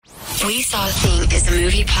We Saw a Thing is a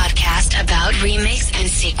movie podcast about remakes and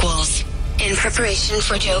sequels. In preparation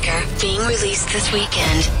for Joker being released this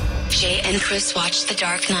weekend, Jay and Chris watched The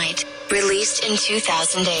Dark Knight, released in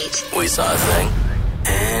 2008. We saw a thing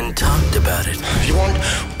and talked about it. You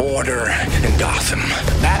want order in Gotham?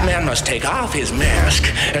 Batman must take off his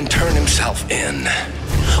mask and turn himself in.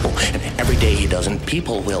 Oh, and every day he doesn't,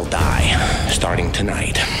 people will die, starting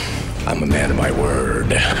tonight. I'm a man of my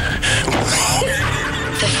word.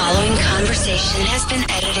 The following conversation has been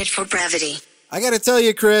edited for brevity. I gotta tell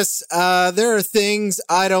you, Chris, there are things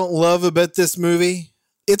I don't love about this movie.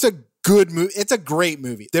 It's a good movie. It's a great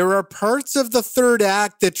movie. There are parts of the third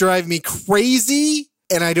act that drive me crazy,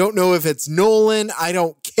 and I don't know if it's Nolan. I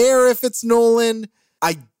don't care if it's Nolan.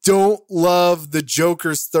 I don't love the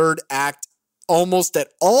Joker's third act almost at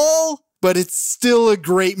all, but it's still a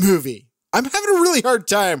great movie. I'm having a really hard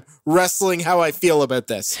time wrestling how I feel about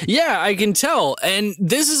this. Yeah, I can tell. And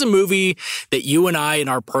this is a movie that you and I in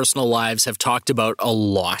our personal lives have talked about a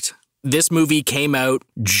lot. This movie came out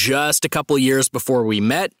just a couple of years before we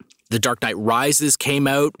met. The Dark Knight Rises came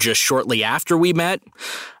out just shortly after we met.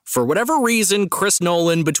 For whatever reason, Chris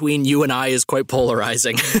Nolan between you and I is quite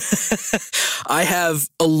polarizing. I have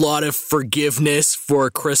a lot of forgiveness for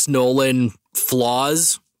Chris Nolan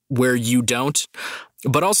flaws where you don't.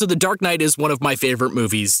 But also, The Dark Knight is one of my favorite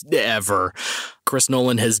movies ever. Chris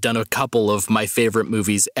Nolan has done a couple of my favorite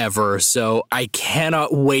movies ever, so I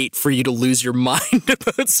cannot wait for you to lose your mind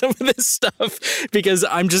about some of this stuff, because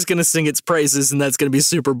I'm just going to sing its praises, and that's going to be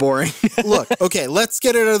super boring. Look, okay, let's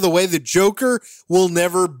get it out of the way. The Joker will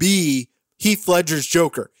never be Heath Ledger's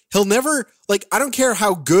Joker. He'll never, I don't care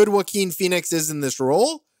how good Joaquin Phoenix is in this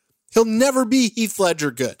role, he'll never be Heath Ledger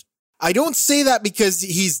good. I don't say that because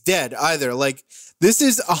he's dead either. This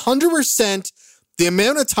is 100% the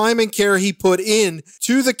amount of time and care he put in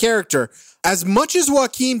to the character. As much as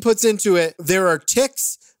Joaquin puts into it, there are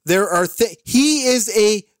ticks, he is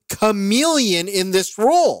a chameleon in this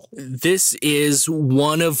role. This is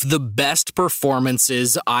one of the best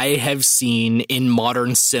performances I have seen in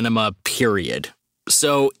modern cinema, period.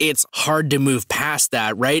 So it's hard to move past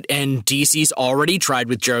that, right? And DC's already tried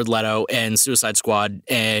with Jared Leto and Suicide Squad,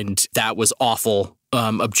 and that was awful,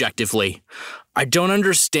 objectively. I don't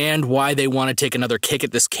understand why they want to take another kick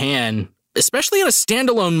at this can, especially in a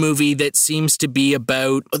standalone movie that seems to be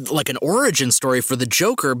about an origin story for the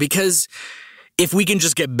Joker, because if we can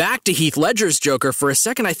just get back to Heath Ledger's Joker for a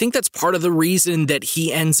second, I think that's part of the reason that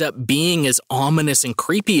he ends up being as ominous and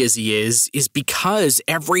creepy as he is because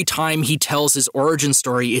every time he tells his origin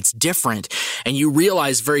story, it's different. And you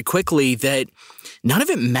realize very quickly that none of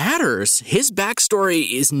it matters. His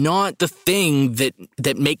backstory is not the thing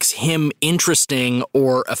that makes him interesting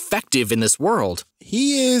or effective in this world.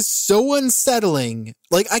 He is so unsettling.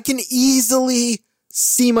 I can easily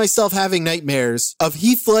see myself having nightmares of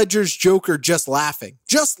Heath Ledger's Joker just laughing.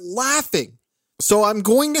 So I'm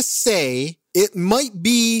going to say it might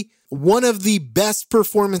be one of the best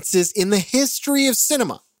performances in the history of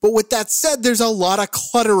cinema. But with that said, there's a lot of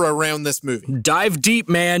clutter around this movie. Dive deep,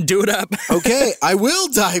 man. Do it up. Okay, I will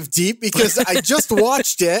dive deep because I just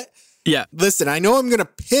watched it. Yeah. Listen, I know I'm going to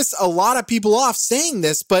piss a lot of people off saying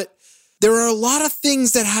this, but there are a lot of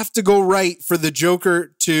things that have to go right for the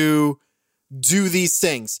Joker to do these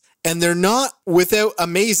things. And they're not without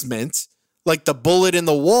amazement, like the bullet in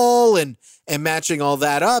the wall and matching all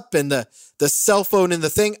that up and the cell phone in the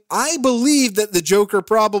thing. I believe that the Joker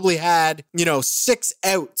probably had, 6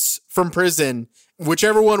 outs from prison.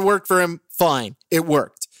 Whichever one worked for him, fine. It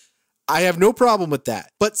worked. I have no problem with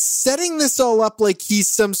that. But setting this all up like he's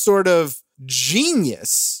some sort of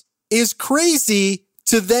genius is crazy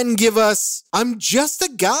to then give us, I'm just a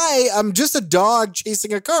guy, I'm just a dog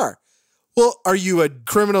chasing a car. Well, are you a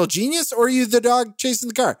criminal genius or are you the dog chasing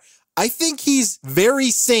the car? I think he's very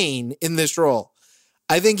sane in this role.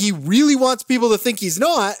 I think he really wants people to think he's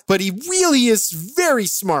not, but he really is very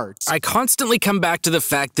smart. I constantly come back to the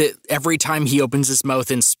fact that every time he opens his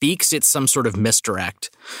mouth and speaks, it's some sort of misdirect.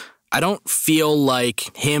 I don't feel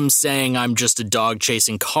like him saying I'm just a dog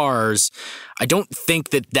chasing cars. I don't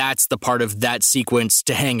think that that's the part of that sequence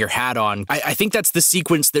to hang your hat on. I think that's the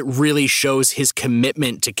sequence that really shows his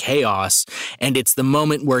commitment to chaos. And it's the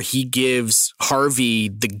moment where he gives Harvey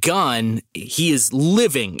the gun. He is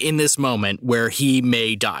living in this moment where he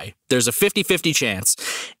may die. There's a 50-50 chance.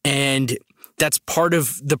 And that's part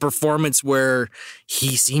of the performance where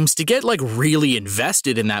he seems to get really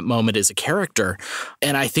invested in that moment as a character.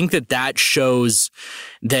 And I think that shows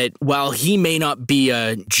that while he may not be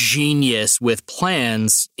a genius with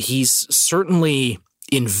plans, he's certainly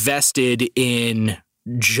invested in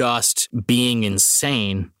just being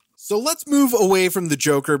insane. So let's move away from the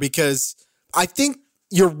Joker because I think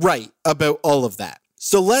you're right about all of that.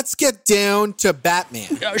 So let's get down to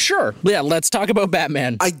Batman. Sure. Yeah, let's talk about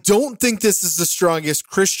Batman. I don't think this is the strongest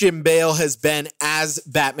Christian Bale has been as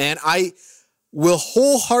Batman. I will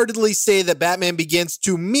wholeheartedly say that Batman Begins,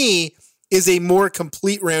 to me, is a more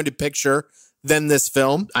complete rounded picture than this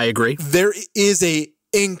film. I agree. There is a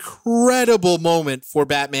incredible moment for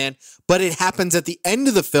Batman, but it happens at the end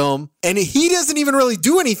of the film, and he doesn't even really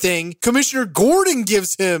do anything. Commissioner Gordon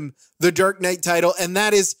gives him the Dark Knight title, and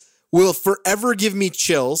that will forever give me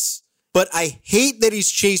chills. But I hate that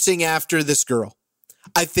he's chasing after this girl.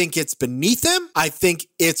 I think it's beneath him. I think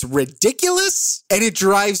it's ridiculous, and it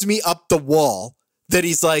drives me up the wall that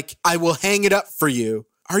he's like, I will hang it up for you.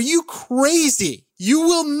 Are you crazy? You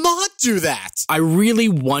will not do that. I really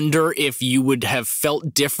wonder if you would have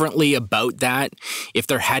felt differently about that if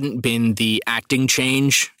there hadn't been the acting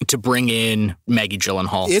change to bring in Maggie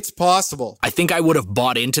Gyllenhaal. It's possible. I think I would have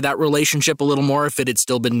bought into that relationship a little more if it had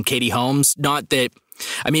still been Katie Holmes. Not that,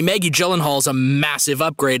 I mean, Maggie Gyllenhaal's a massive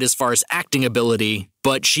upgrade as far as acting ability,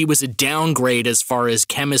 but she was a downgrade as far as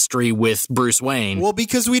chemistry with Bruce Wayne. Well,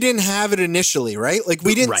 because we didn't have it initially, right? Like,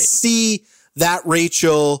 we didn't see that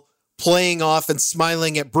Rachel playing off and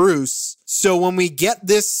smiling at Bruce. So when we get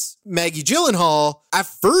this Maggie Gyllenhaal, at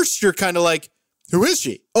first you're kind of like, who is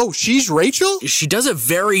she? Oh, she's Rachel? She does a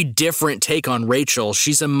very different take on Rachel.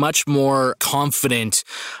 She's a much more confident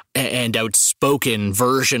and outspoken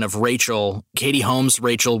version of Rachel. Katie Holmes'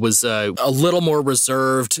 Rachel was a little more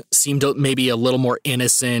reserved, seemed maybe a little more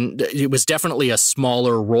innocent. It was definitely a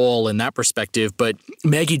smaller role in that perspective, but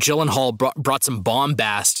Maggie Gyllenhaal brought some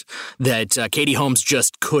bombast that Katie Holmes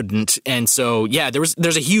just couldn't. And so, yeah,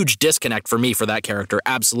 there's a huge disconnect for me for that character.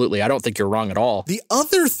 Absolutely. I don't think you're wrong at all. The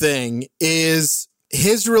other thing is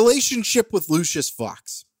his relationship with Lucius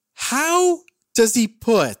Fox. How does he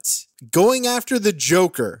put going after the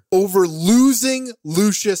Joker over losing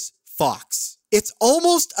Lucius Fox? It's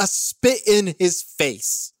almost a spit in his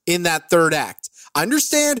face in that third act. I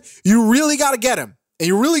understand you really got to get him and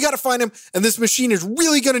you really got to find him and this machine is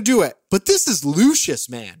really going to do it. But this is Lucius,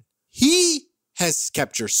 man. He has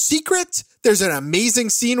kept your secret. There's an amazing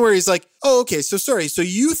scene where he's like, oh, okay, so sorry. So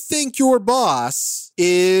you think your boss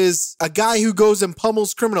is a guy who goes and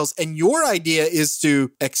pummels criminals and your idea is to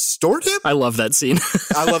extort him? I love that scene.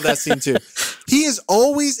 I love that scene too. He is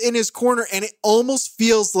always in his corner and it almost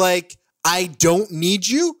feels like, I don't need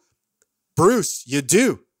you. Bruce, you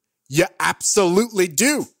do. You absolutely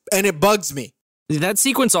do. And it bugs me. That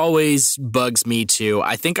sequence always bugs me too.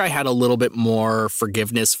 I think I had a little bit more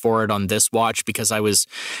forgiveness for it on this watch because I was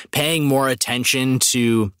paying more attention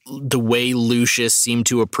to the way Lucius seemed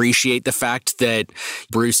to appreciate the fact that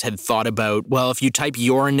Bruce had thought about, well, if you type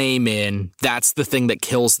your name in, that's the thing that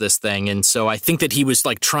kills this thing. And so I think that he was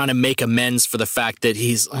like trying to make amends for the fact that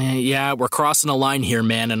he's, yeah, we're crossing a line here,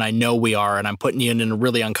 man. And I know we are, and I'm putting you in a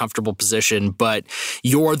really uncomfortable position, but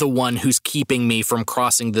you're the one who's keeping me from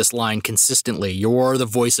crossing this line consistently. You're the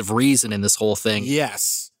voice of reason in this whole thing.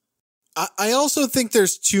 Yes. I also think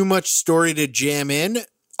there's too much story to jam in.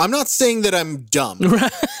 I'm not saying that I'm dumb.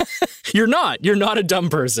 You're not. You're not a dumb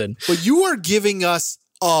person. But you are giving us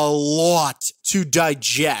a lot to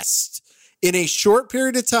digest in a short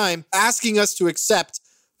period of time, asking us to accept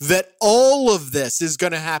that all of this is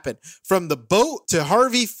going to happen. From the boat to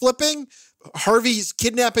Harvey flipping, Harvey's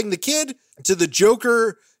kidnapping the kid, to the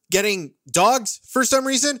Joker getting dogs for some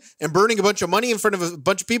reason and burning a bunch of money in front of a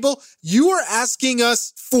bunch of people. You are asking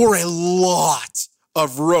us for a lot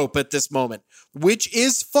of rope at this moment, which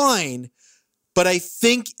is fine. But I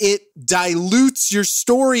think it dilutes your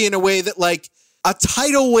story in a way that like a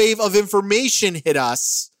tidal wave of information hit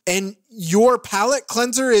us. And your palate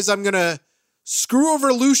cleanser is I'm going to screw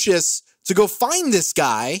over Lucius to go find this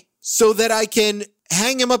guy so that I can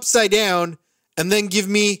hang him upside down and then give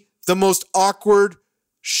me the most awkward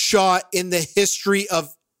shot in the history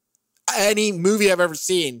of any movie I've ever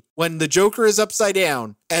seen when the Joker is upside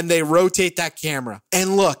down and they rotate that camera.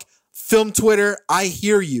 And look, film Twitter, I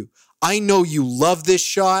hear you. I know you love this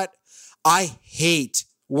shot. I hate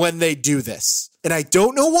when they do this. And I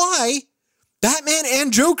don't know why. Batman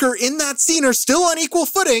and Joker in that scene are still on equal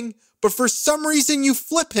footing, but for some reason you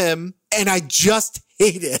flip him and I just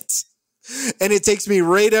hate it. And it takes me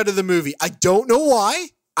right out of the movie. I don't know why.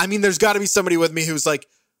 I mean, there's got to be somebody with me who's like,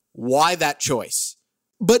 why that choice?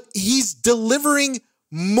 But he's delivering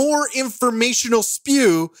more informational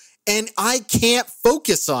spew and I can't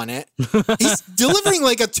focus on it. He's delivering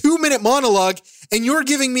like a 2-minute monologue and you're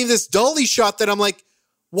giving me this dolly shot that I'm like,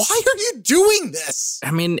 why are you doing this?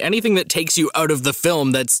 I mean, anything that takes you out of the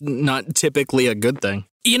film, that's not typically a good thing.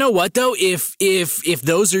 You know what, though? If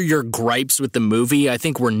those are your gripes with the movie, I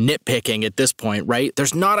think we're nitpicking at this point, right?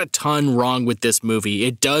 There's not a ton wrong with this movie.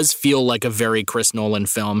 It does feel like a very Chris Nolan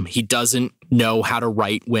film. He doesn't know how to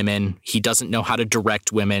write women. He doesn't know how to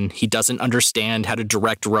direct women. He doesn't understand how to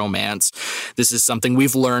direct romance. This is something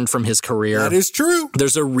we've learned from his career. That is true.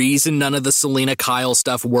 There's a reason none of the Selena Kyle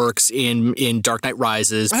stuff works in Dark Knight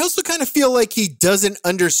Rises. I also kind of feel like he doesn't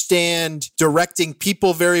understand directing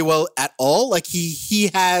people very well at all. Like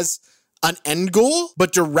he has an end goal,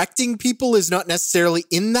 but directing people is not necessarily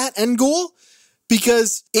in that end goal,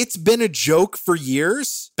 because it's been a joke for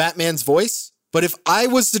years, Batman's voice. But if I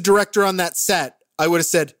was the director on that set, I would have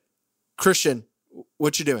said, Christian,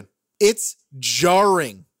 what you doing? It's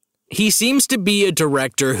jarring. He seems to be a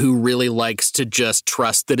director who really likes to just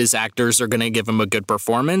trust that his actors are going to give him a good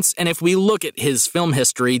performance. And if we look at his film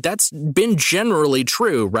history, that's been generally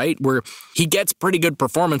true, right? Where he gets pretty good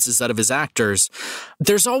performances out of his actors.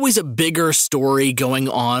 There's always a bigger story going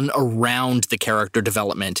on around the character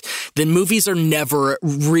development. The movies are never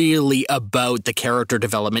really about the character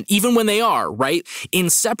development, even when they are, right?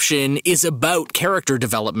 Inception is about character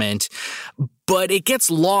development, but it gets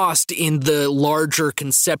lost in the larger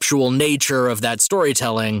conceptual nature of that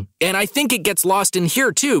storytelling. And I think it gets lost in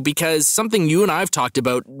here too, because something you and I have talked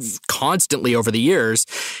about constantly over the years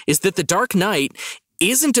is that The Dark Knight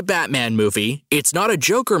isn't a Batman movie. It's not a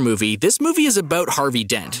Joker movie. This movie is about Harvey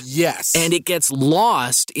Dent. Yes. And it gets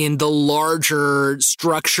lost in the larger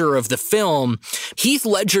structure of the film. Heath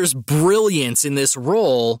Ledger's brilliance in this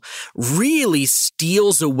role really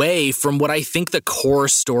steals away from what I think the core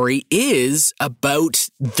story is about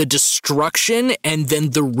the destruction and then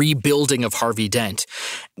the rebuilding of Harvey Dent,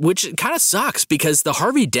 which kind of sucks because the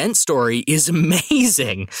Harvey Dent story is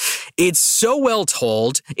amazing. It's so well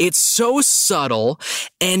told. It's so subtle.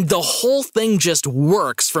 And the whole thing just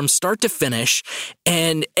works from start to finish.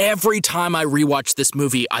 And every time I rewatch this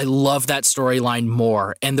movie, I love that storyline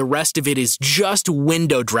more. And the rest of it is just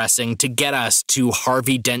window dressing to get us to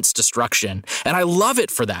Harvey Dent's destruction. And I love it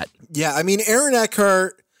for that. Yeah, I mean, Aaron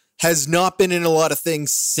Eckhart has not been in a lot of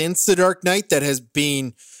things since The Dark Knight that has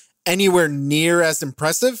been anywhere near as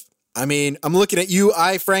impressive. I mean, I'm looking at you,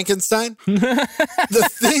 I, Frankenstein. The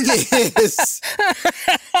thing is,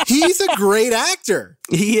 he's a great actor.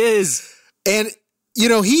 He is. And, you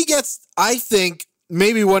know, he gets, I think,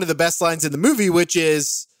 maybe one of the best lines in the movie, which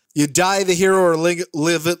is, you die the hero or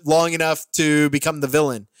live it long enough to become the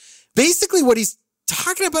villain. Basically what he's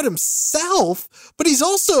talking about himself, but he's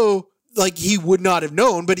also, like, he would not have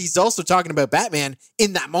known, but he's also talking about Batman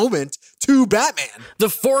in that moment to Batman. The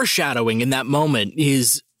foreshadowing in that moment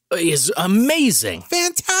is amazing.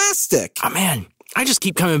 Fantastic. Oh, man. I just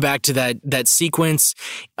keep coming back to that sequence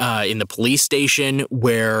in the police station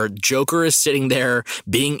where Joker is sitting there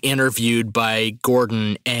being interviewed by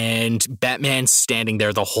Gordon and Batman's standing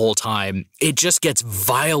there the whole time. It just gets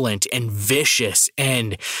violent and vicious,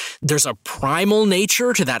 and there's a primal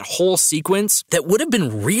nature to that whole sequence that would have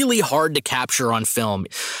been really hard to capture on film.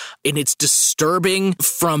 And it's disturbing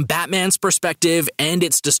from Batman's perspective, and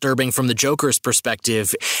it's disturbing from the Joker's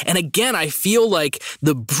perspective. And again, I feel like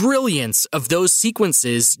the brilliance of those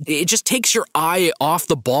sequences, it just takes your eye off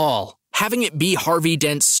the ball. Having it be Harvey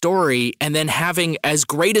Dent's story and then having, as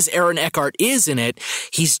great as Aaron Eckhart is in it,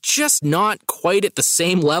 he's just not quite at the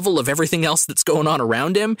same level of everything else that's going on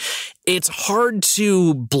around him. It's hard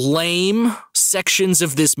to blame sections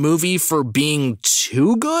of this movie for being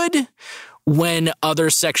too good when other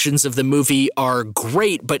sections of the movie are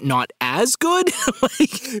great, but not as good.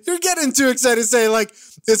 You're getting too excited to say, like,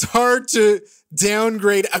 it's hard to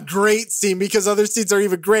downgrade a great scene because other scenes are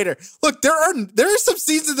even greater. Look, there are some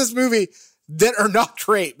scenes in this movie that are not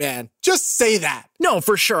great, man. Just say that. No,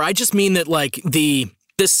 for sure. I just mean that, like, the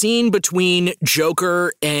scene between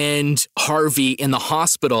Joker and Harvey in the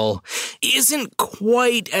hospital isn't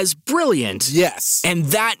quite as brilliant. Yes. And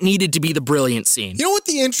that needed to be the brilliant scene. You know what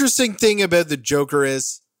the interesting thing about the Joker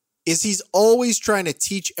is he's always trying to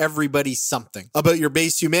teach everybody something about your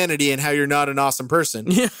base humanity and how you're not an awesome person.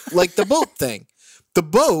 Yeah. Like the boat thing. The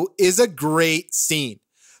boat is a great scene.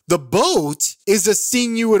 The boat is a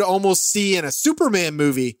scene you would almost see in a Superman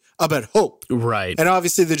movie about hope. Right. And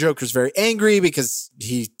obviously the Joker's very angry because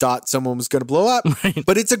he thought someone was going to blow up. Right.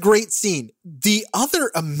 But it's a great scene. The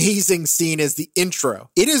other amazing scene is the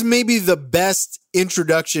intro. It is maybe the best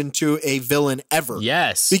introduction to a villain ever.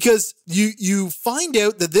 Yes. Because you find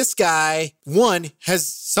out that this guy, one, has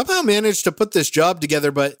somehow managed to put this job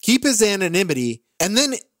together but keep his anonymity. And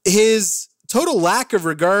then his total lack of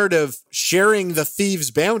regard of sharing the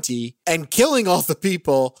thieves' bounty and killing all the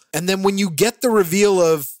people. And then when you get the reveal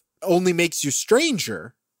of only makes you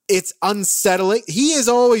stranger, it's unsettling. He is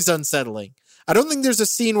always unsettling. I don't think there's a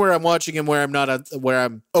scene where I'm watching him where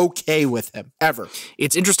I'm okay with him ever.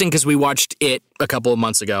 It's interesting because we watched It a couple of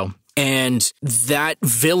months ago, and that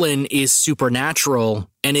villain is supernatural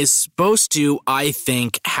and is supposed to, I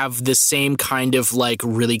think, have the same kind of like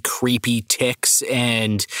really creepy tics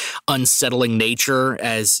and unsettling nature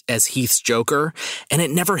as Heath's Joker, and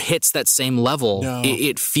it never hits that same level. No.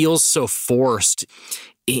 It feels so forced.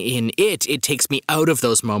 In It takes me out of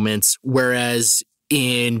those moments, whereas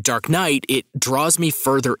in Dark Knight, it draws me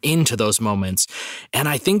further into those moments. And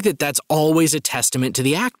I think that that's always a testament to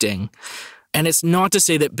the acting. And it's not to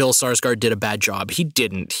say that Bill Skarsgård did a bad job. He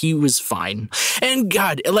didn't. He was fine. And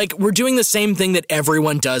God, like, we're doing the same thing that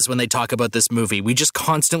everyone does when they talk about this movie. We just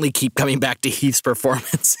constantly keep coming back to Heath's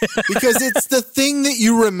performance. Because it's the thing that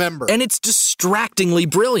you remember. And it's distractingly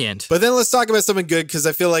brilliant. But then let's talk about something good, because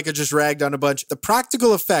I feel like I just ragged on a bunch. The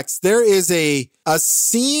practical effects. There is a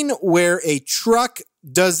scene where a truck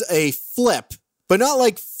does a flip, but not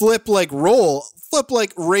like flip like roll, flip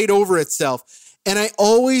like right over itself. And I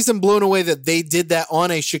always am blown away that they did that on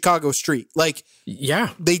a Chicago street. Like, yeah,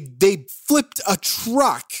 they flipped a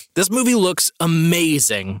truck. This movie looks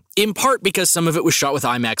amazing, in part because some of it was shot with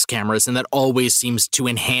IMAX cameras, and that always seems to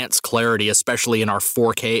enhance clarity, especially in our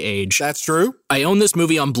 4K age. That's true. I own this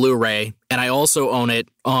movie on Blu-ray, and I also own it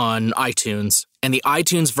on iTunes. And the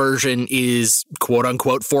iTunes version is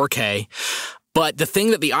quote-unquote 4K. But the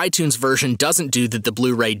thing that the iTunes version doesn't do that the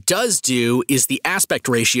Blu-ray does do is the aspect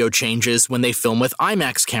ratio changes when they film with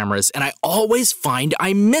IMAX cameras. And I always find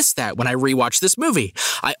I miss that when I rewatch this movie.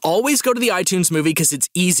 I always go to the iTunes movie because it's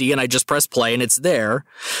easy and I just press play and it's there.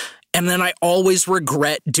 And then I always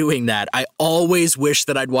regret doing that. I always wish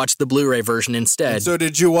that I'd watch the Blu-ray version instead. And so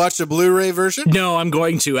did you watch the Blu-ray version? No, I'm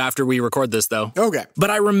going to after we record this, though. Okay.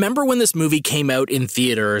 But I remember when this movie came out in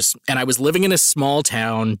theaters, and I was living in a small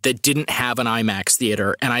town that didn't have an IMAX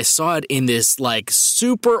theater, and I saw it in this, like,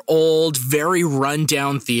 super old, very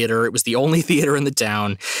rundown theater. It was the only theater in the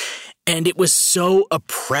town, and it was so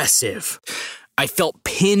oppressive. I felt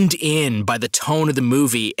pinned in by the tone of the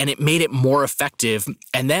movie, and it made it more effective.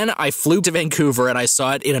 And then I flew to Vancouver, and I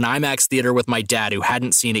saw it in an IMAX theater with my dad, who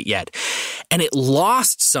hadn't seen it yet. And it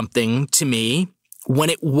lost something to me when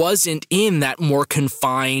it wasn't in that more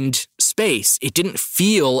confined space. It didn't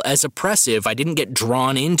feel as oppressive. I didn't get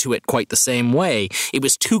drawn into it quite the same way. It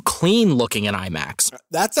was too clean looking in IMAX.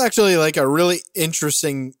 That's actually like a really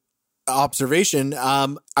interesting observation.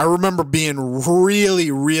 I remember being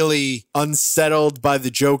really, really unsettled by the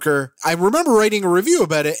Joker. I remember writing a review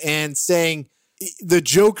about it and saying the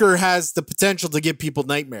Joker has the potential to give people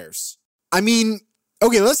nightmares. I mean,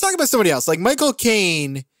 okay, let's talk about somebody else. Like Michael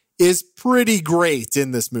Caine is pretty great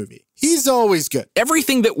in this movie. He's always good.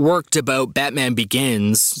 Everything that worked about Batman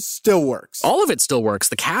Begins still works. All of it still works.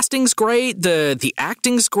 The casting's great. The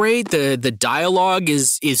acting's great. The dialogue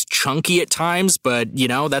is chunky at times, but, you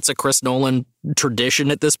know, that's a Chris Nolan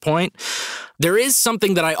tradition at this point. There is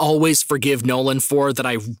something that I always forgive Nolan for that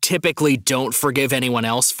I typically don't forgive anyone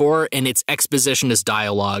else for, and it's exposition as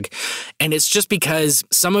dialogue. And it's just because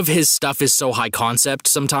some of his stuff is so high concept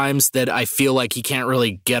sometimes that I feel like he can't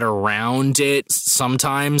really get around it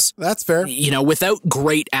sometimes. That's fair. You know, without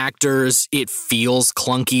great actors, it feels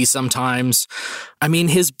clunky sometimes. I mean,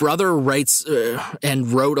 his brother writes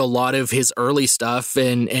and wrote a lot of his early stuff,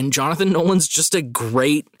 and Jonathan Nolan's just a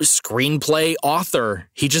great screenplay author.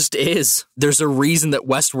 He just is. There's a reason that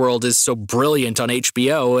Westworld is so brilliant on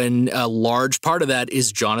HBO, and a large part of that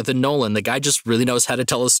is Jonathan Nolan. The guy just really knows how to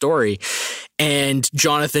tell a story. And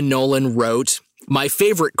Jonathan Nolan wrote my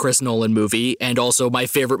favorite Chris Nolan movie, and also my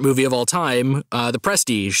favorite movie of all time, The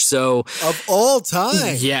Prestige. So, of all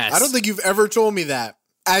time? Yes. I don't think you've ever told me that.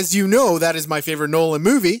 As you know, that is my favorite Nolan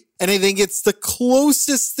movie, and I think it's the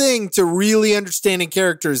closest thing to really understanding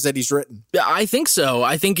characters that he's written. Yeah, I think so.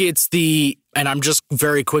 I think it's and I'm just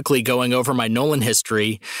very quickly going over my Nolan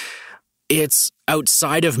history, it's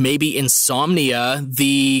outside of maybe Insomnia,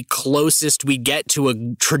 the closest we get to a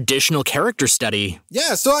traditional character study.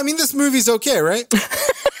 Yeah, so I mean, this movie's okay, right?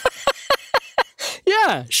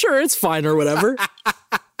 Yeah, sure, it's fine or whatever.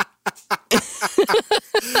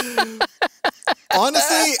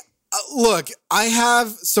 Honestly, look, I have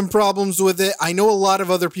some problems with it. I know a lot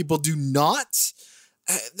of other people do not.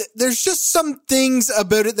 There's just some things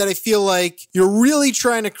about it that I feel like you're really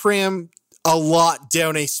trying to cram a lot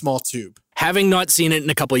down a small tube. Having not seen it in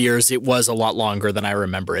a couple of years, it was a lot longer than I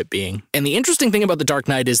remember it being. And the interesting thing about The Dark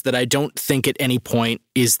Knight is that I don't think at any point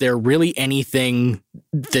is there really anything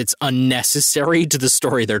that's unnecessary to the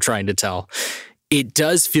story they're trying to tell. It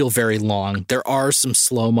does feel very long. There are some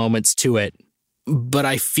slow moments to it. but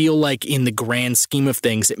I feel like in the grand scheme of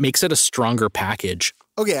things, it makes it a stronger package.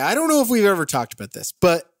 Okay, I don't know if we've ever talked about this,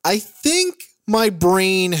 but I think my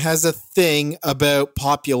brain has a thing about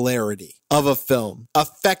popularity of a film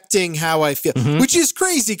affecting how I feel, which is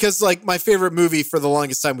crazy because like my favorite movie for the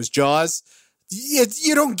longest time was Jaws.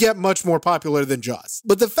 You don't get much more popular than Jaws.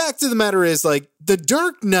 But the fact of the matter is, like, The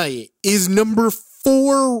Dark Knight is number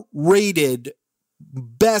 4 rated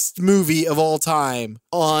best movie of all time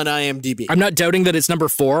on IMDb. I'm not doubting that it's number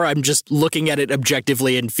 4. I'm just looking at it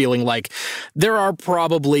objectively and feeling like there are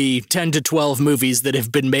probably 10 to 12 movies that have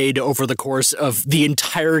been made over the course of the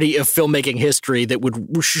entirety of filmmaking history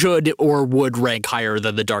that should or would rank higher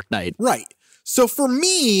than The Dark Knight. Right. So for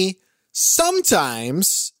me,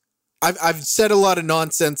 sometimes I've said a lot of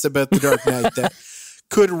nonsense about The Dark Knight that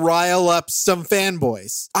could rile up some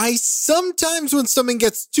fanboys. I sometimes, when something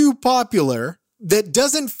gets too popular that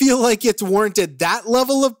doesn't feel like it's warranted that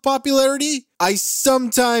level of popularity, I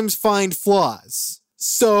sometimes find flaws.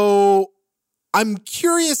 So I'm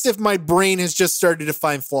curious if my brain has just started to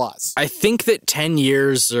find flaws. I think that 10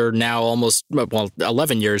 years or now almost,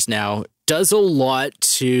 11 years now, does a lot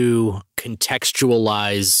to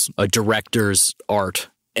contextualize a director's art.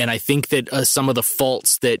 And I think that some of the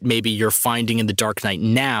faults that maybe you're finding in The Dark Knight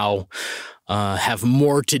now have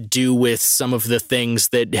more to do with some of the things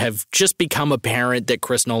that have just become apparent that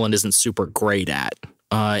Chris Nolan isn't super great at,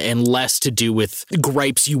 and less to do with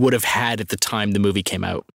gripes you would have had at the time the movie came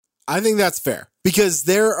out. I think that's fair because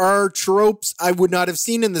there are tropes I would not have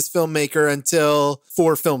seen in this filmmaker until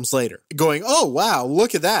 4 films later. Going, oh, wow,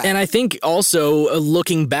 look at that. And I think also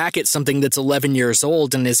looking back at something that's 11 years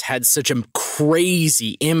old and has had such a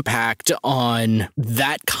crazy impact on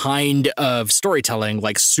that kind of storytelling,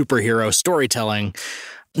 like superhero storytelling.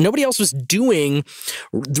 Nobody else was doing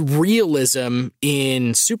realism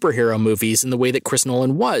in superhero movies in the way that Chris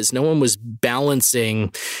Nolan was. No one was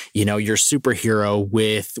balancing, your superhero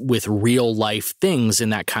with real life things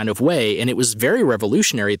in that kind of way. And it was very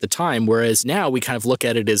revolutionary at the time. Whereas now we kind of look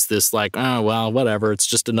at it as this like, oh, well, whatever. It's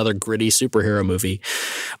just another gritty superhero movie.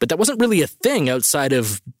 But that wasn't really a thing outside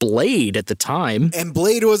of Blade at the time. And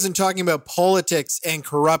Blade wasn't talking about politics and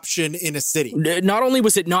corruption in a city. Not only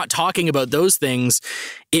was it not talking about those things,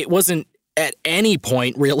 it wasn't at any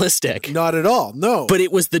point realistic. Not at all, no. But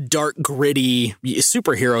it was the dark, gritty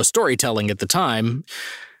superhero storytelling at the time.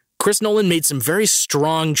 Chris Nolan made some very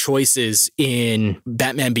strong choices in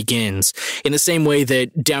Batman Begins, in the same way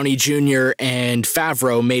that Downey Jr. and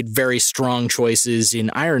Favreau made very strong choices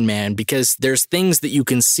in Iron Man, because there's things that you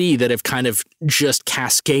can see that have kind of just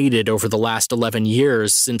cascaded over the last 11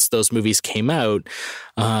 years since those movies came out,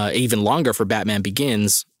 even longer for Batman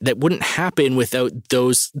Begins, that wouldn't happen without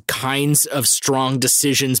those kinds of strong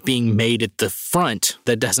decisions being made at the front.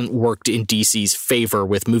 That doesn't work in DC's favor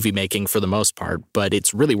with movie making for the most part, but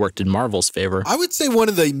it's really worked in Marvel's favor. I would say one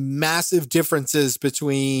of the massive differences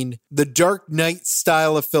between the Dark Knight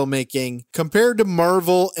style of filmmaking compared to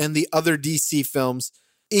Marvel and the other DC films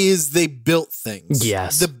is they built things.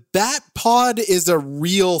 Yes. The Bat Pod is a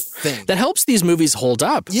real thing. That helps these movies hold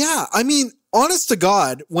up. Yeah, I mean, honest to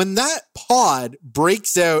God, when that pod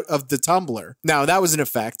breaks out of the tumbler, now that was an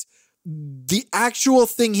effect, the actual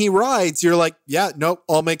thing he rides, you're like, yeah, nope,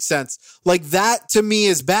 all makes sense. Like that to me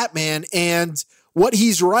is Batman, and what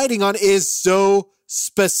he's riding on is so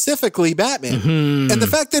specifically Batman. Mm-hmm. And the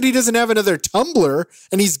fact that he doesn't have another tumbler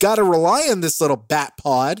and he's got to rely on this little bat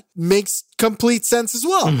pod makes complete sense as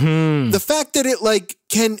well. Mm-hmm. The fact that it like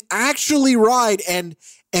can actually ride and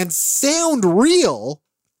sound real.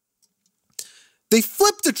 They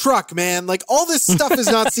flipped a truck, man. Like, all this stuff is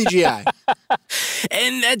not CGI.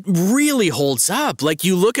 And that really holds up. Like,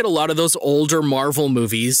 you look at a lot of those older Marvel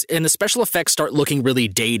movies, and the special effects start looking really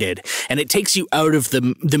dated, and it takes you out of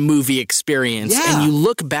the movie experience. Yeah. And you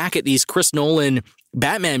look back at these Chris Nolan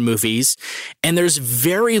Batman movies, and there's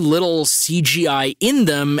very little CGI in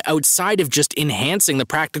them outside of just enhancing the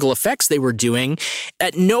practical effects they were doing.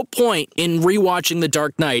 At no point in rewatching The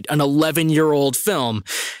Dark Knight, an 11-year-old film,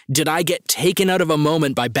 did I get taken out of a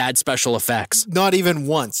moment by bad special effects. Not even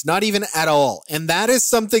once, not even at all. And that is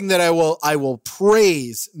something that I will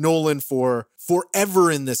praise Nolan for forever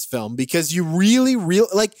in this film, because you really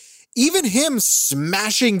like even him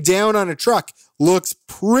smashing down on a truck looks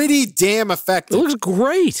pretty damn effective. It looks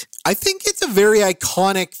great. I think it's a very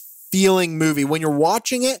iconic feeling movie. When you're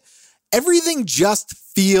watching it, everything just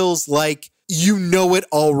feels like you know it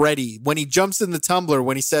already. When he jumps in the tumbler,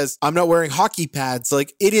 when he says, I'm not wearing hockey pads,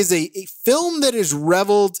 like it is a film that is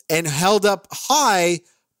reveled and held up high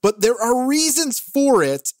but there are reasons for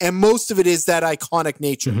it, and most of it is that iconic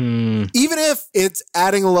nature. Mm-hmm. Even if it's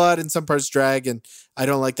adding a lot in some parts drag, and I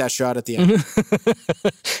don't like that shot at the end.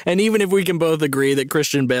 And even if we can both agree that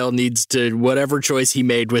Christian Bale needs to, whatever choice he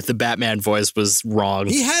made with the Batman voice was wrong.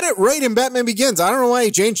 He had it right in Batman Begins. I don't know why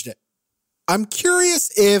he changed it. I'm curious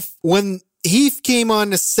if when Heath came on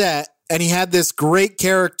the set and he had this great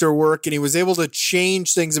character work and he was able to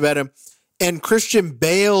change things about him and Christian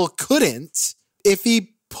Bale couldn't, if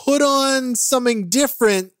he put on something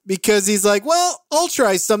different because he's like, well, I'll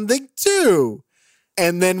try something too.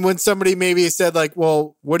 And then when somebody maybe said like,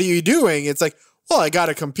 well, what are you doing? It's like, well, I got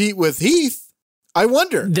to compete with Heath. I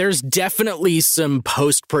wonder. There's definitely some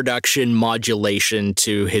post-production modulation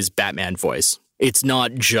to his Batman voice. It's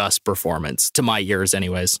not just performance, to my ears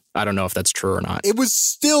anyways. I don't know if that's true or not. It was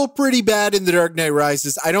still pretty bad in The Dark Knight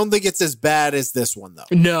Rises. I don't think it's as bad as this one, though.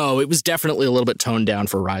 No, it was definitely a little bit toned down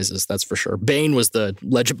for Rises, that's for sure. Bane was the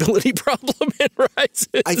legibility problem in Rises.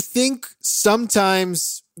 I think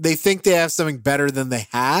sometimes they think they have something better than they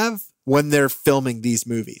have when they're filming these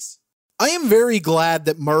movies. I am very glad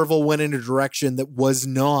that Marvel went in a direction that was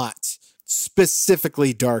not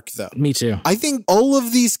specifically dark, though. Me too. I think all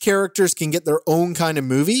of these characters can get their own kind of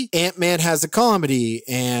movie. Ant-Man has a comedy,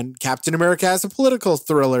 and Captain America has a political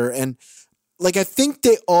thriller, and like I think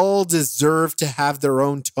they all deserve to have their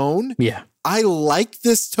own tone. Yeah. I like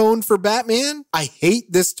this tone for Batman. I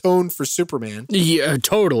hate this tone for Superman. Yeah,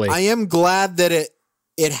 totally. I am glad that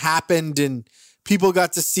it happened and people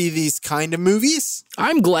got to see these kind of movies.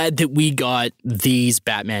 I'm glad that we got these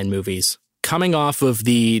Batman movies. Coming off of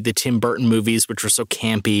the Tim Burton movies, which were so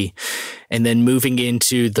campy, and then moving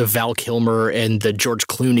into the Val Kilmer and the George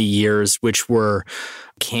Clooney years, which were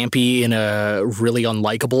campy in a really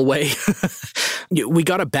unlikable way. We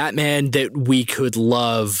got a Batman that we could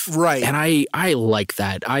love. Right. And I like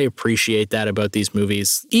that. I appreciate that about these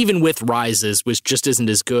movies. Even with Rises, which just isn't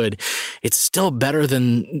as good, it's still better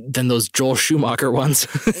than those Joel Schumacher ones.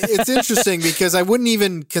 It's interesting because I wouldn't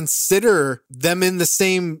even consider them in the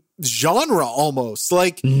same genre almost.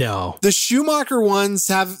 Like, no. The Schumacher ones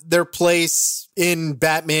have their place in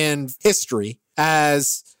Batman history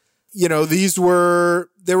as, you know, they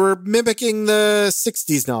were mimicking the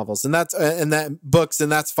 60s novels and that books,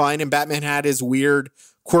 and that's fine. And Batman had his weird,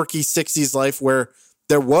 quirky 60s life where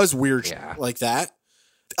there was weird shit like that.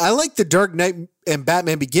 I like the Dark Knight and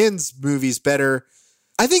Batman Begins movies better.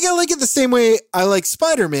 I think I like it the same way I like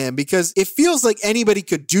Spider-Man because it feels like anybody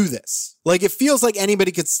could do this. Like, it feels like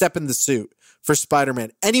anybody could step in the suit for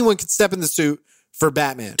Spider-Man. Anyone could step in the suit for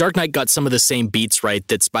Batman. Dark Knight got some of the same beats right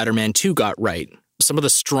that Spider-Man 2 got right. Some of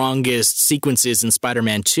the strongest sequences in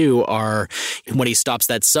Spider-Man 2 are when he stops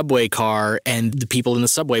that subway car and the people in the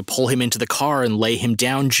subway pull him into the car and lay him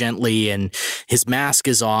down gently and his mask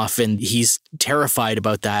is off and he's terrified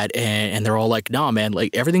about that. And they're all like, nah, man,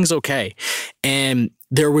 like everything's okay. And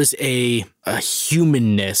there was a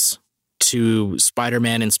humanness to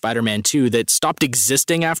Spider-Man and Spider-Man 2 that stopped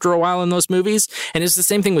existing after a while in those movies. And it's the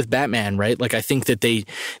same thing with Batman, right? Like, I think that they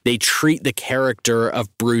treat the character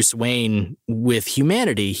of Bruce Wayne with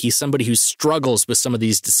humanity. He's somebody who struggles with some of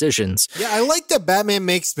these decisions. Yeah, I like that Batman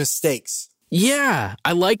makes mistakes. Yeah,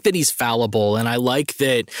 I like that he's fallible, and I like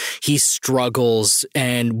that he struggles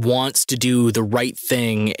and wants to do the right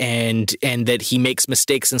thing, and that he makes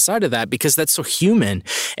mistakes inside of that because that's so human,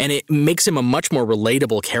 and it makes him a much more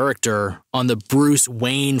relatable character on the Bruce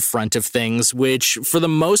Wayne front of things, which for the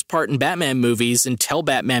most part in Batman movies until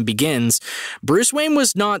Batman Begins, Bruce Wayne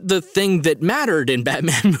was not the thing that mattered in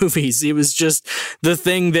Batman movies. It was just the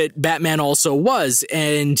thing that Batman also was,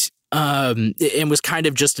 and was kind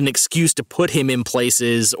of just an excuse to put him in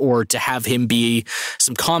places or to have him be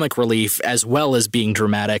some comic relief as well as being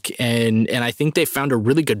dramatic. And I think they found a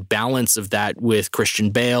really good balance of that with Christian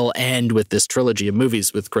Bale and with this trilogy of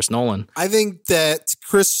movies with Chris Nolan. I think that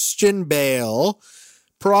Christian Bale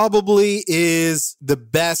probably is the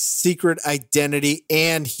best secret identity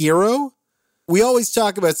and hero. We always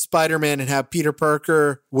talk about Spider-Man and how Peter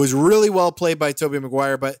Parker was really well played by Tobey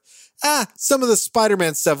Maguire, but some of the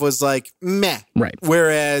Spider-Man stuff was like, meh. Right.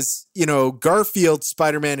 Whereas, you know, Garfield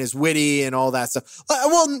Spider-Man is witty and all that stuff.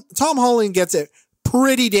 Well, Tom Holland gets it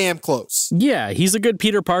pretty damn close. Yeah, he's a good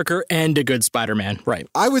Peter Parker and a good Spider-Man. Right.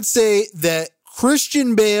 I would say that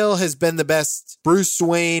Christian Bale has been the best Bruce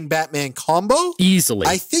Wayne Batman combo. Easily.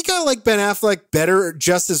 I think I like Ben Affleck better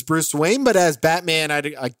just as Bruce Wayne, but as Batman, I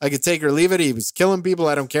could take or leave it. He was killing people.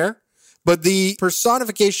 I don't care. But the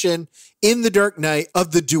personification in The Dark Knight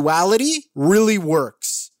of the duality really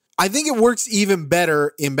works. I think it works even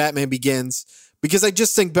better in Batman Begins because I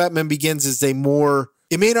just think Batman Begins is a more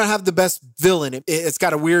It may not have the best villain. It's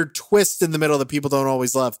got a weird twist in the middle that people don't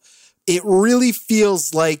always love. It really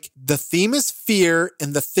feels like the theme is fear,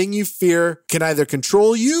 and the thing you fear can either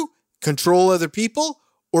control you, control other people,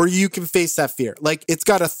 or you can face that fear. Like, it's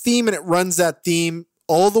got a theme and it runs that theme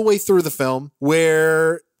all the way through the film,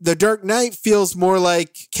 where The Dark Knight feels more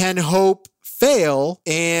like, can hope fail?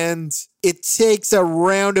 And it takes a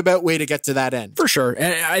roundabout way to get to that end. For sure.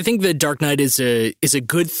 And I think The Dark Knight is a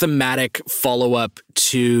good thematic follow-up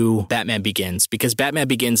to Batman Begins, because Batman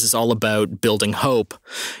Begins is all about building hope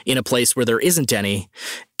in a place where there isn't any.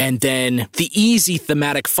 And then the easy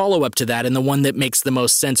thematic follow-up to that, and the one that makes the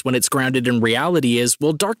most sense when it's grounded in reality, is,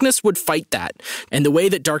 well, darkness would fight that. And the way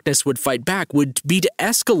that darkness would fight back would be to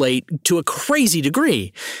escalate to a crazy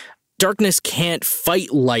degree. Darkness can't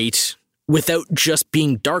fight light without just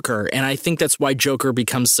being darker. And I think that's why Joker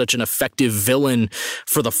becomes such an effective villain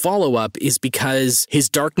for the follow-up, is because his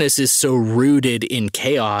darkness is so rooted in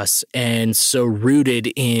chaos and so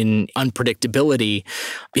rooted in unpredictability.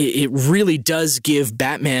 It really does give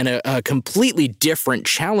Batman a completely different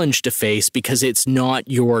challenge to face, because it's not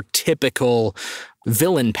your typical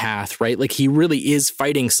villain path, right? Like, he really is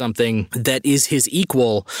fighting something that is his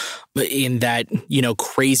equal in that,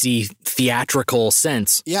 crazy theatrical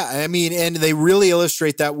sense. Yeah, I mean, and they really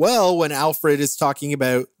illustrate that well when Alfred is talking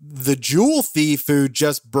about the jewel thief who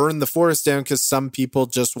just burned the forest down because some people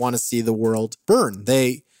just want to see the world burn.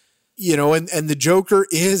 They, and the Joker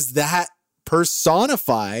is that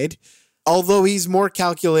personified, although he's more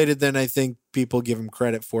calculated than I think people give him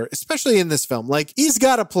credit for, especially in this film. Like, he's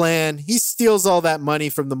got a plan. He steals all that money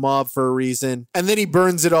from the mob for a reason, and then he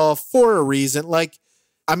burns it all for a reason. Like,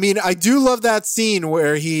 I mean, I do love that scene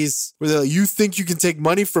where they're like, you think you can take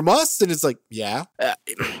money from us? And it's like, yeah.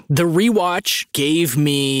 The rewatch gave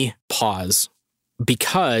me pause,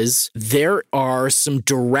 because there are some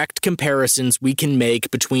direct comparisons we can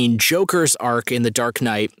make between Joker's arc in The Dark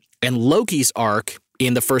Knight and Loki's arc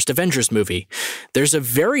in the first Avengers movie. There's a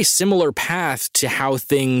very similar path to how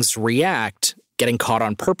things react, getting caught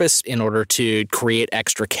on purpose in order to create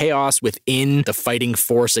extra chaos within the fighting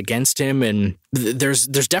force against him. And there's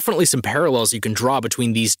definitely some parallels you can draw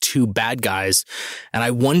between these two bad guys. And I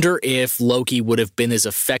wonder if Loki would have been as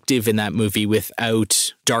effective in that movie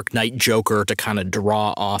without Dark Knight Joker to kind of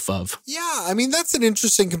draw off of. Yeah, I mean, that's an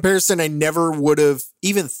interesting comparison I never would have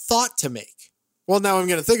even thought to make. Well, now I'm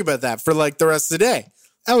going to think about that for like the rest of the day.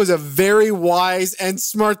 That was a very wise and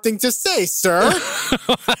smart thing to say, sir.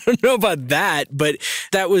 I don't know about that, but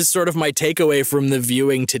that was sort of my takeaway from the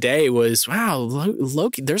viewing today was, wow,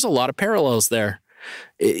 Loki, there's a lot of parallels there.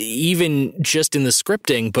 Even just in the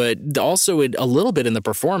scripting, but also a little bit in the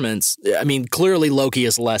performance. I mean, clearly Loki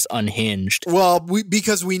is less unhinged. Well,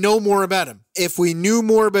 because we know more about him. If we knew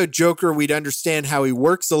more about Joker, we'd understand how he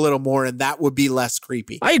works a little more, and that would be less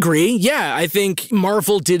creepy. I agree. Yeah, I think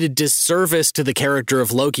Marvel did a disservice to the character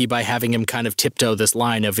of Loki by having him kind of tiptoe this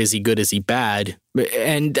line of, is he good, is he bad?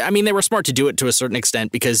 And I mean, they were smart to do it to a certain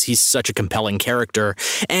extent because he's such a compelling character,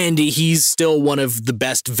 and he's still one of the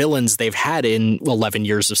best villains they've had in 11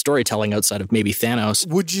 years of storytelling outside of maybe Thanos.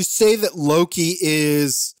 Would you say that Loki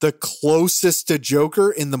is the closest to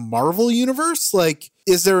Joker in the Marvel universe? Like,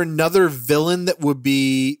 is there another villain that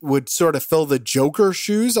would sort of fill the Joker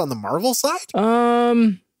shoes on the Marvel side?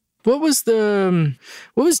 What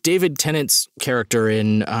was David Tennant's character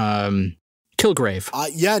in Kilgrave?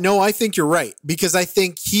 I think you're right, because I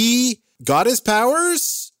think he got his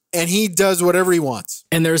powers and he does whatever he wants.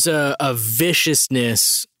 And there's a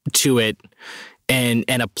viciousness to it and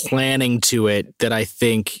a planning to it that I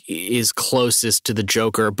think is closest to the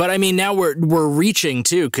Joker. But I mean, now we're reaching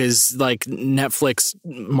too, because like Netflix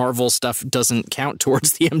Marvel stuff doesn't count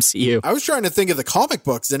towards the MCU. I was trying to think of the comic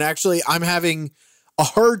books, and actually I'm having a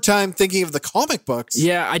hard time thinking of the comic books.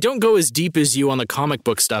 Yeah, I don't go as deep as you on the comic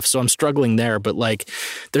book stuff, so I'm struggling there. But like,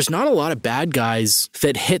 there's not a lot of bad guys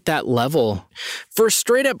that hit that level. For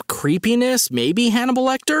straight up creepiness, maybe Hannibal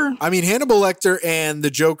Lecter? I mean, Hannibal Lecter and the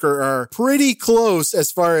Joker are pretty close as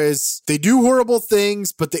far as they do horrible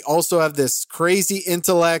things, but they also have this crazy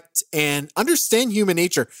intellect and understand human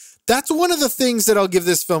nature. That's one of the things that I'll give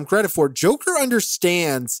this film credit for. Joker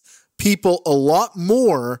understands people a lot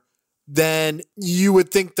more than you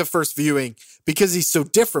would think the first viewing, because he's so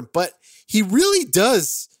different. But he really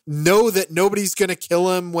does know that nobody's going to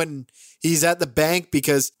kill him when he's at the bank,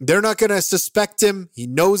 because they're not going to suspect him. He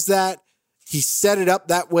knows that. He set it up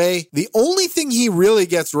that way. The only thing he really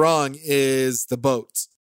gets wrong is the boats.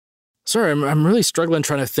 Sorry, I'm really struggling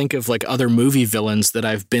trying to think of like other movie villains that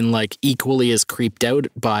I've been like equally as creeped out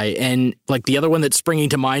by. And like the other one that's springing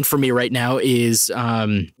to mind for me right now is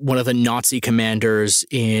one of the Nazi commanders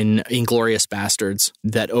in Inglourious Bastards,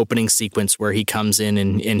 that opening sequence where he comes in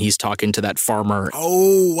and he's talking to that farmer.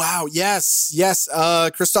 Oh, wow. Yes.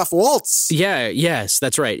 Christoph Waltz. Yeah, yes,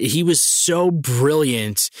 that's right. He was so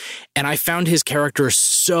brilliant, and I found his character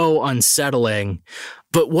so unsettling.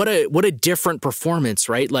 But what a different performance,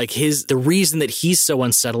 right? Like the reason that he's so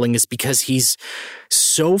unsettling is because he's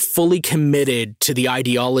so fully committed to the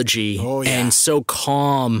ideology and so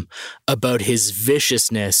calm about his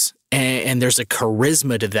viciousness. And there's a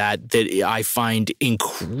charisma to that I find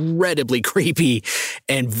incredibly creepy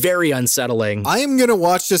and very unsettling. I am going to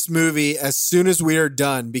watch this movie as soon as we are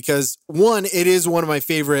done because, one, it is one of my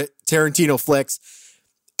favorite Tarantino flicks.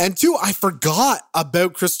 And two, I forgot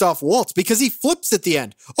about Christoph Waltz because he flips at the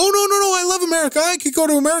end. Oh, no, I love America. I could go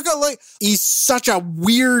to America. Like, he's such a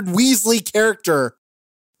weird Weasley character.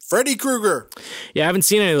 Freddy Krueger. Yeah, I haven't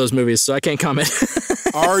seen any of those movies, so I can't comment.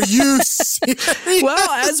 Are you serious? Well,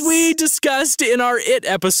 as we discussed in our It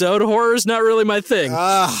episode, horror's not really my thing.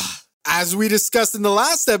 As we discussed in the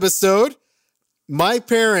last episode, my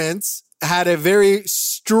parents had a very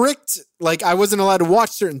strict, like, I wasn't allowed to watch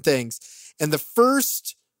certain things. And the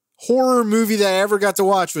first horror movie that I ever got to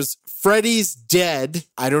watch was Freddy's Dead.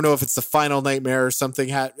 I don't know if it's the Final Nightmare or something.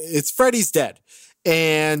 It's Freddy's Dead.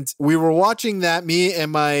 And we were watching that, me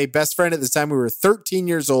and my best friend at the time. We were 13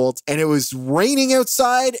 years old, and it was raining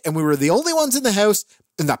outside, and we were the only ones in the house,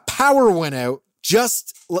 and the power went out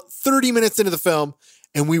just 30 minutes into the film,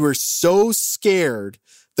 and we were so scared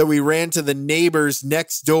that we ran to the neighbors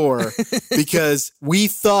next door because we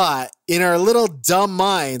thought in our little dumb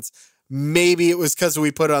minds, maybe it was because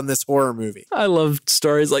we put on this horror movie. I love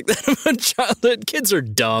stories like that about childhood. Kids are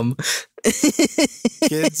dumb.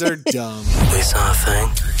 Kids are dumb. We saw a thing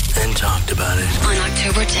and talked about it. On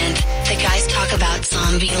October 10th, The Guys Talk About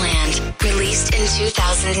Zombieland, released in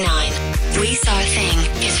 2009. We Saw a Thing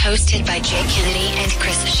is hosted by Jay Kennedy and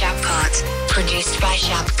Chris Shapcott, produced by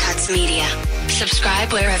Shapcuts Media.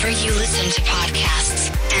 Subscribe wherever you listen to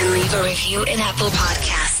podcasts and leave a review in Apple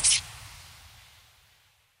Podcasts.